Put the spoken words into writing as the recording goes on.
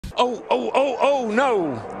Oh,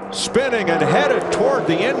 no. Spinning and headed toward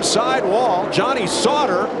the inside wall. Johnny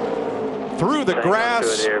Sauter through the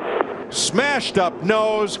grass, smashed up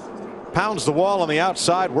nose, pounds the wall on the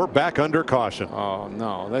outside. We're back under caution. Oh,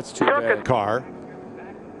 no, that's too bad. Car.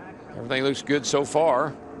 Everything looks good so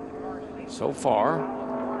far.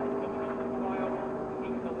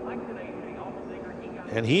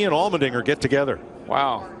 And he and Allmendinger get together.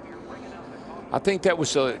 Wow. I think that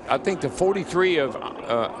was I think the 43 of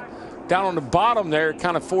down on the bottom there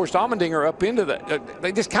kind of forced Allmendinger up into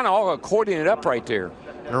they just kind of all accordioning it up right there.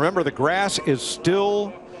 And remember, the grass is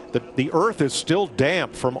still, the earth is still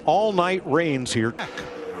damp from all night rains here.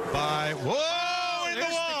 Whoa, in the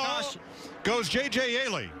wall goes J.J.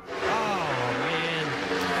 Yaley. Oh, man,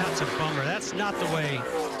 that's a bummer. That's not the way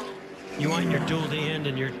you want your duel to end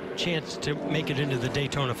and your chance to make it into the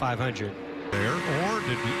Daytona 500. There, or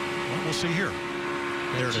did we? Well, we'll see here.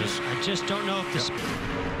 There it is. I just don't know if this.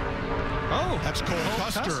 Oh, that's Cole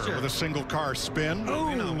Custer with a single car spin.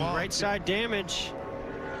 Oh, right side damage.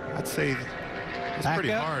 I'd say it's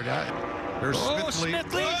pretty hard. There's Smithley.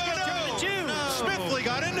 Smithley's got to the Smithley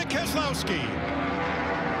got into Keselowski.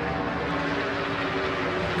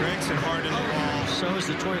 Gregson hard in the wall. So is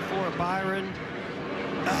the 24 of Byron.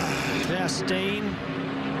 Chastain.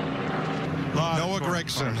 Noah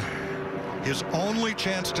Gregson. His only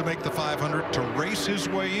chance to make the 500 to race his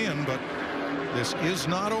way in, but this is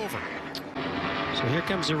not over. So here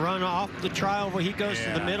comes the run off the trial where he goes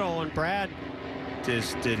to the middle, and Brad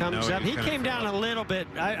just didn't comes know up. He came down a little bit.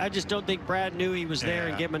 I just don't think Brad knew he was there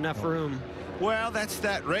and gave him enough room. Well, that's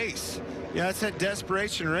that race. Yeah, that's that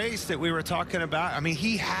desperation race that we were talking about. I mean,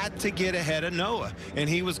 he had to get ahead of Noah, and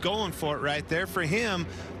he was going for it right there. For him,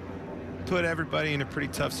 put everybody in a pretty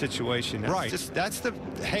tough situation. That's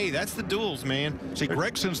the duels, man. See,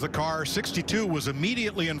 Gregson's the car. 62 was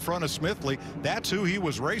immediately in front of Smithley. That's who he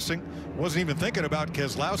was racing. Wasn't even thinking about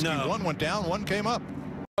Keselowski. No. One went down, one came up.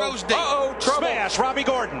 Uh-oh, trouble. Smash, Robbie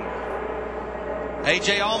Gordon.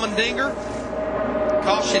 A.J. Allmendinger.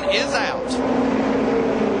 Caution is out.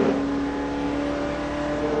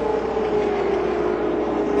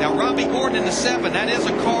 Now, Robbie Gordon in the 7, that is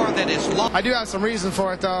a car that is long. I do have some reason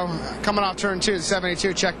for it, though. Coming off turn 2, the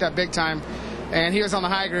 72 checked up big time. And he was on the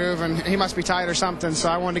high groove, and he must be tight or something, so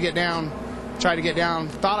I wanted to get down, tried to get down.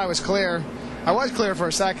 Thought I was clear. I was clear for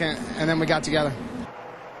a second, and then we got together.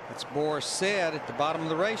 As Boris said, at the bottom of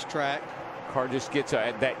the racetrack. Car just gets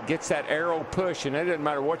that arrow push, and it doesn't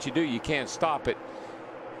matter what you do, you can't stop it.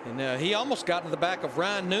 And he almost got to the back of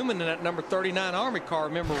Ryan Newman in that number 39 Army car.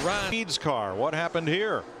 Remember Ryan? Speed's car. What happened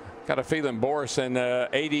here? Got a feeling Boris and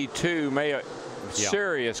 82 may have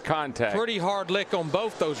serious contact. Pretty hard lick on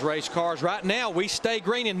both those race cars. Right now, we stay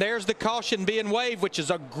green, and there's the caution being waved, which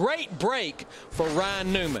is a great break for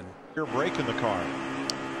Ryan Newman. You're breaking the car.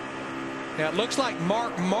 Now, it looks like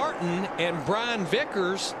Mark Martin and Brian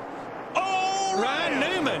Vickers. Oh, Ryan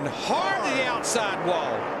Newman hard to the outside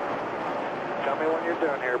wall. Tell me when you're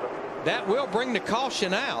done here, but that will bring the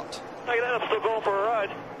caution out. I'm still going for a ride.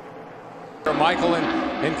 Michael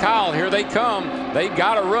and Kyle, here they come. They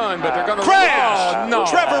got to run, but they're going to crash. Oh, no.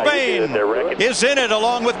 Trevor Bayne is in it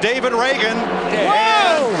along with David Reagan.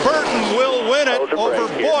 And Burton will win it over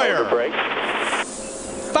Boyer.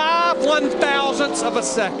 5 1/1000ths of a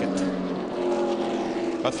second.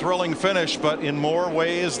 A thrilling finish, but in more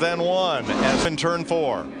ways than one, as in turn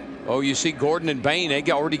 4. Oh, you see Gordon and Bayne, they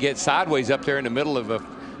already get sideways up there in the middle of a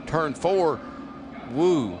turn 4.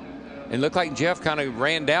 Woo. And looked like Jeff kind of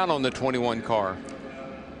ran down on the 21 car.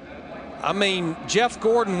 I mean, Jeff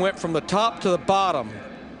Gordon went from the top to the bottom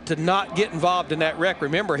to not get involved in that wreck.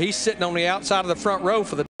 Remember, he's sitting on the outside of the front row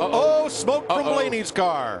for the. Oh, smoke from Blaney's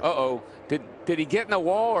car. Uh-oh. Did he get in the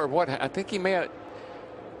wall or what? I think he may have.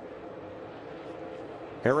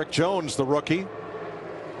 Eric Jones, the rookie.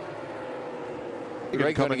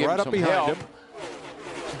 Coming right up behind him.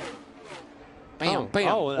 Bam, bam.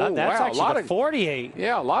 Oh, that's wow. actually the 48.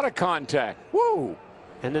 Yeah, a lot of contact. Woo.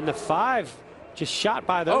 And then the 5 just shot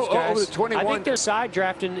by those guys. Oh, the 21. I think they're side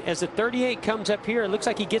drafting as the 38 comes up here. It looks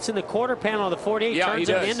like he gets in the quarter panel of the 48, turns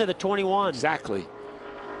it into the 21. Exactly.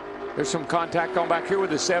 There's some contact on back here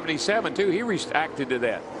with the 77, too. He reacted to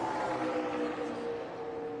that.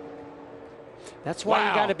 That's why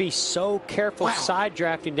you got to be so careful side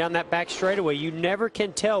drafting down that back straightaway. You never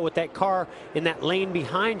can tell what that car in that lane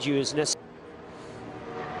behind you is necessary.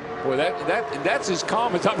 Boy, that's as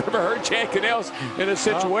calm as I've ever heard Chad Cannell's in a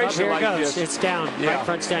situation like this. It's down. Yeah. Right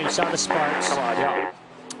front's down. You saw the sparks. Come on,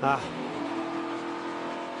 yeah.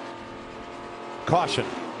 Caution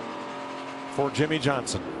for Jimmy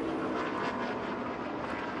Johnson.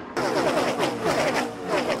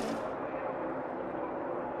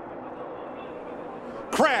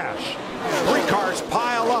 Crash. 3 cars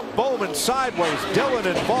pile up. Bowman sideways. Dillon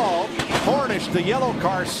involved. Hornish, the yellow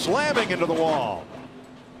car, slamming into the wall.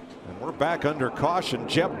 And we're back under caution.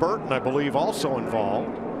 Jeb Burton, I believe, also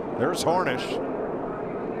involved. There's Hornish.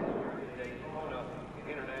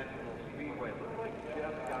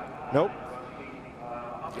 Nope.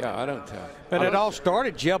 Yeah, I don't. And it all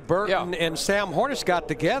started. Jeb Burton and Sam Hornish got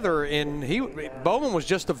together, and Bowman was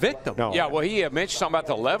just a victim. No. Yeah, well, he mentioned something about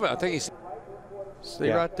the 11. I think he's.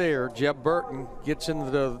 See right there, Jeb Burton gets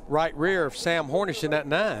into the right rear of Sam Hornish in that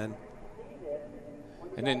 9.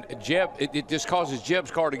 And then Jeb, it just causes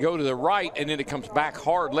Jeb's car to go to the right, and then it comes back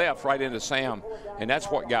hard left right into Sam, and that's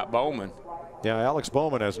what got Bowman. Yeah, Alex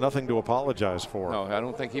Bowman has nothing to apologize for. No, I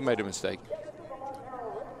don't think he made a mistake.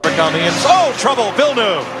 On the inside. Oh, trouble,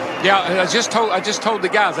 Villeneuve. Yeah, I just told the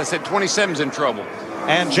guys. I said 27's in trouble.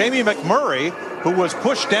 And Jamie McMurray, who was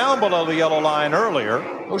pushed down below the yellow line earlier,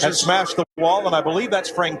 has smashed the wall, and I believe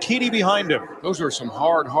that's Franchitti behind him. Those were some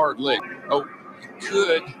hard licks. Oh,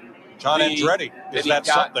 could John Andretti, is that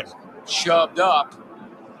something? Shoved up.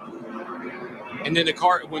 And then the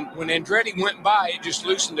car, when Andretti went by, it just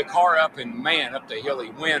loosened the car up, and man, up the hill he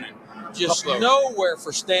went, and just nowhere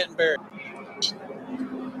for Stanton Barrett.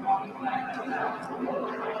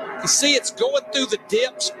 You see, it's going through the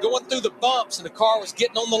dips, going through the bumps, and the car was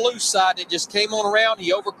getting on the loose side. It just came on around.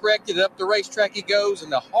 He overcorrected. Up the racetrack he goes,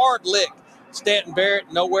 and the hard lick. Stanton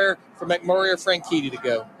Barrett, nowhere for McMurray or Franchitti to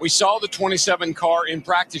go. We saw the 27 car in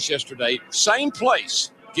practice yesterday. Same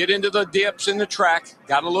place. Get into the dips in the track,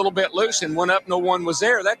 got a little bit loose, and went up. No one was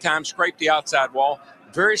there that time. Scraped the outside wall.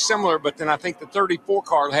 Very similar, but then I think the 34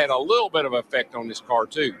 car had a little bit of effect on this car,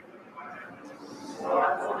 too.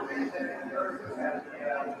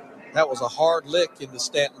 That was a hard lick into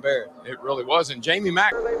Stanton Barrett. It really was. And Jamie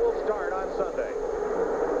Mack. They will start on Sunday.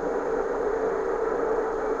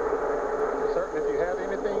 I'm certain if you have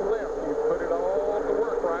anything left, you put it all to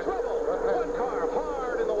work, right? Trouble. One car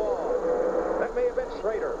hard in the wall. That may have been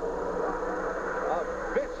Schrader. A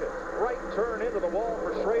vicious right turn into the wall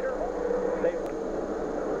for Schrader.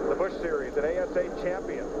 The Busch Series, an ASA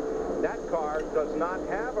champion. That car does not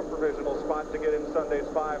have a provisional spot to get in Sunday's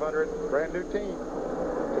 500. Brand new team.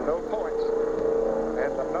 No points,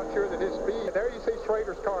 and I'm not sure that his speed. There you see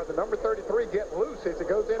Schrader's car, the number 33, get loose as it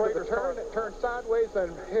goes into the turn. It turns sideways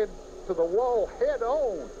and head to the wall head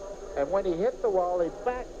on. And when he hit the wall, he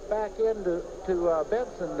back into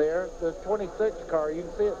Benson there, the 26 car. You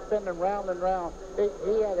can see it spinning round and round.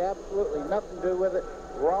 He had absolutely nothing to do with it.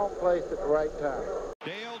 Wrong place at the right time.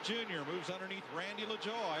 Dale Jr. moves underneath Randy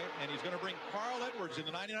LaJoy, and he's going to bring Carl Edwards in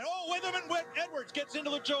the 99. Oh, Witherman Edwards gets into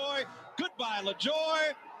LaJoy. Goodbye,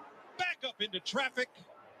 LaJoy. Back up into traffic.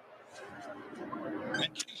 And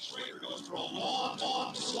Kenny Schrader goes for a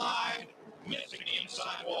long slide, missing the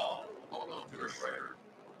inside wall. Hold on, Peter Schrader.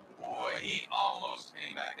 Boy, he almost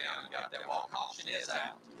came back down and got that wall. Caution is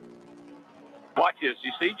out. Watch this.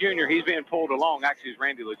 You see Junior, he's being pulled along. Actually, it's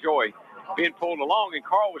Randy LaJoy being pulled along, and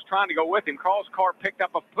Carl was trying to go with him. Carl's car picked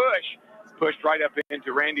up a pushed right up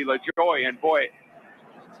into Randy LaJoy, and boy,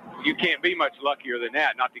 you can't be much luckier than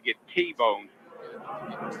that not to get T-boned.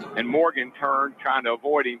 And Morgan turned trying to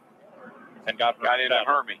avoid him and got into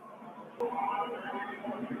Hermie.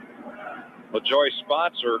 LaJoy's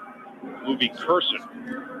sponsor, Movie Curson,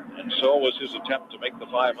 and so was his attempt to make the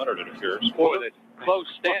 500, it appears. Boy, the close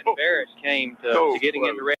Stanton Barrett came to getting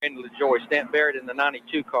into Randy LaJoy. Stanton Barrett in the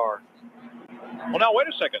 92 car. Well, now, wait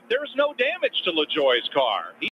a second. There's no damage to LaJoy's car.